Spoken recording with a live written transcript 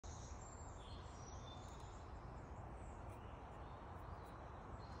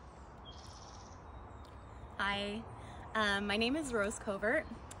Hi, my name is Rose Covert.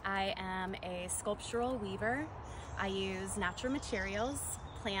 I am a sculptural weaver. I use natural materials,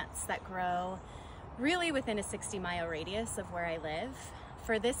 plants that grow really within a 60-mile radius of where I live.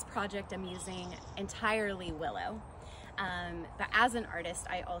 For this project, I'm using entirely willow. But as an artist,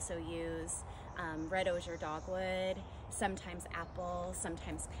 I also use red osier dogwood, sometimes apple,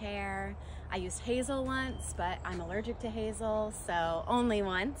 sometimes pear. I used hazel once, but I'm allergic to hazel, so only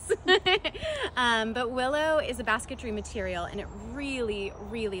once. But willow is a basketry material, and it really,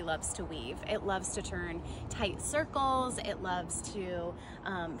 really loves to weave. It loves to turn tight circles. It loves to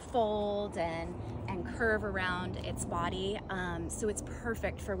fold and curve around its body. So it's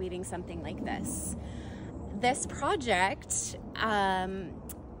perfect for weaving something like this. This project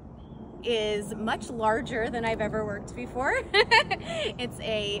is much larger than I've ever worked before. It's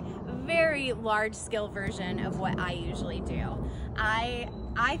a very large scale version of what I usually do.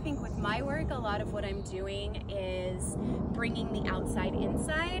 I think with my work, a lot of what I'm doing is bringing the outside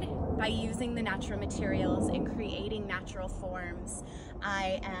inside by using the natural materials and creating natural forms.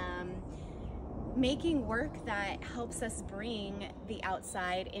 I am making work that helps us bring the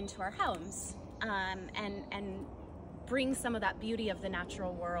outside into our homes and bring some of that beauty of the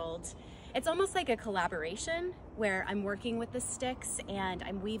natural world. It's almost like a collaboration where I'm working with the sticks and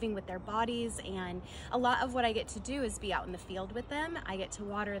I'm weaving with their bodies, and a lot of what I get to do is be out in the field with them. I get to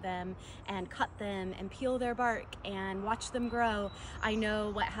water them and cut them and peel their bark and watch them grow. I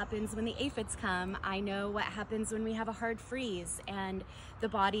know what happens when the aphids come. I know what happens when we have a hard freeze and the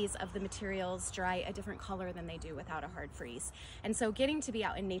bodies of the materials dry a different color than they do without a hard freeze. And so getting to be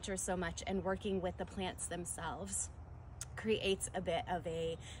out in nature so much and working with the plants themselves creates a bit of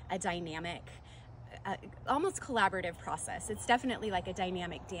a dynamic, almost collaborative process. It's definitely like a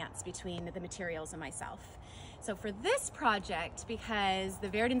dynamic dance between the materials and myself. So for this project, because the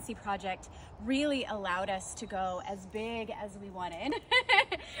Verdancy project really allowed us to go as big as we wanted,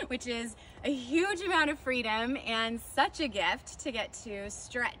 which is a huge amount of freedom and such a gift to get to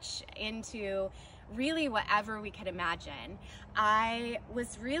stretch into really whatever we could imagine. I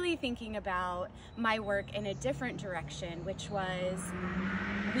was really thinking about my work in a different direction, which was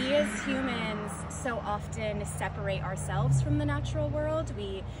we as humans so often separate ourselves from the natural world.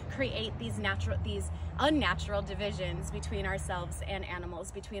 We create these unnatural divisions between ourselves and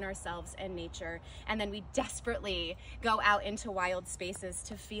animals, between ourselves and nature, and then we desperately go out into wild spaces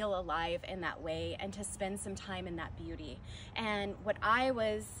to feel alive in that way and to spend some time in that beauty. And what I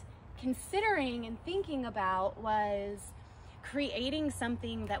was considering and thinking about was creating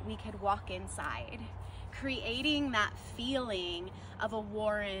something that we could walk inside, creating that feeling of a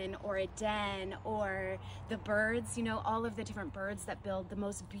warren or a den, or the birds, you know, all of the different birds that build the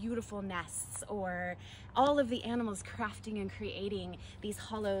most beautiful nests, or all of the animals crafting and creating these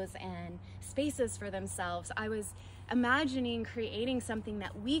hollows and spaces for themselves. I was imagining creating something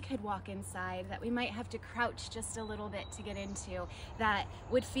that we could walk inside, that we might have to crouch just a little bit to get into, that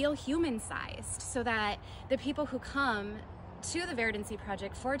would feel human-sized, so that the people who come to the Verdancy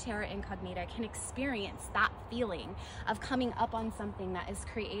project for Terra Incognita can experience that feeling of coming up on something that is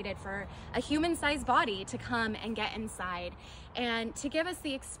created for a human-sized body to come and get inside, and to give us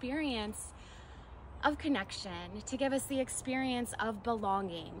the experience of connection, to give us the experience of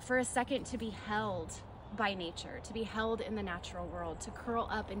belonging, for a second to be held by nature, to be held in the natural world, to curl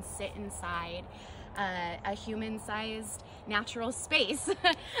up and sit inside a human-sized natural space.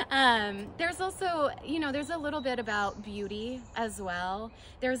 There's also, you know, there's a little bit about beauty as well.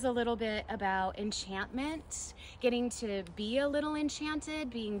 There's a little bit about enchantment, getting to be a little enchanted,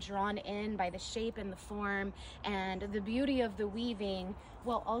 being drawn in by the shape and the form and the beauty of the weaving,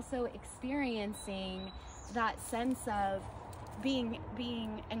 while also experiencing that sense of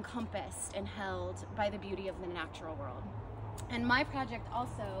being encompassed and held by the beauty of the natural world. And my project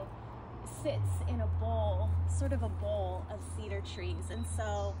also sits in a bowl, sort of a bowl of cedar trees. And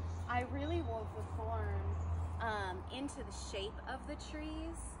so I really wove the form into the shape of the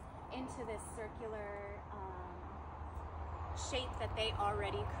trees, into this circular shape that they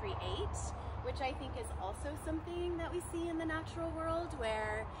already create, which I think is also something that we see in the natural world,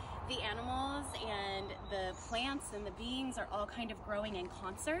 where the animals and the plants and the beings are all kind of growing in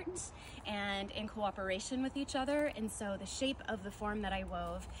concert and in cooperation with each other. And so the shape of the form that I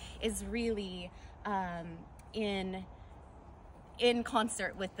wove is really in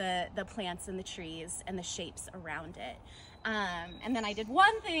concert with the plants and the trees and the shapes around it. And then I did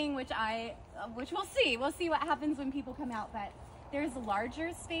one thing which we'll see what happens when people come out, but there's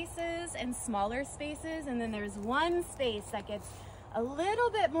larger spaces and smaller spaces, and then there's one space that gets a little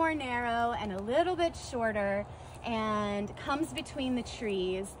bit more narrow and a little bit shorter, and comes between the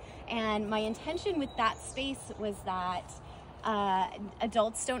trees. And my intention with that space was that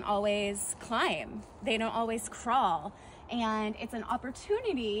adults don't always climb, they don't always crawl, and it's an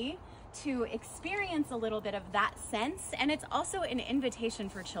opportunity to experience a little bit of that sense. And it's also an invitation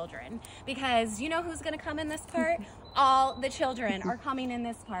for children, because you know who's going to come in this part? All the children are coming in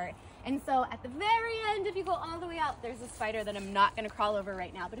this part. And so at the very end, if you go all the way out, there's a spider that I'm not going to crawl over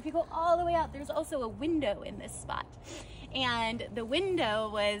right now, but if you go all the way out, there's also a window in this spot. And the window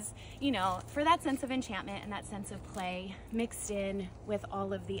was, you know, for that sense of enchantment and that sense of play mixed in with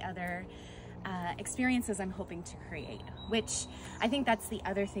all of the other experiences I'm hoping to create, which I think that's the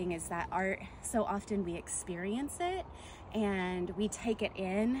other thing, is that art, so often we experience it and we take it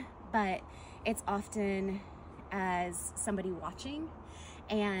in, but it's often as somebody watching.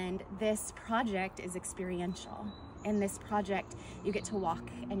 And this project is experiential. In this project, you get to walk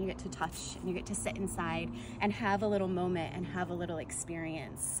and you get to touch and you get to sit inside and have a little moment and have a little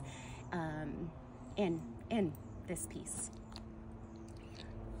experience in this piece.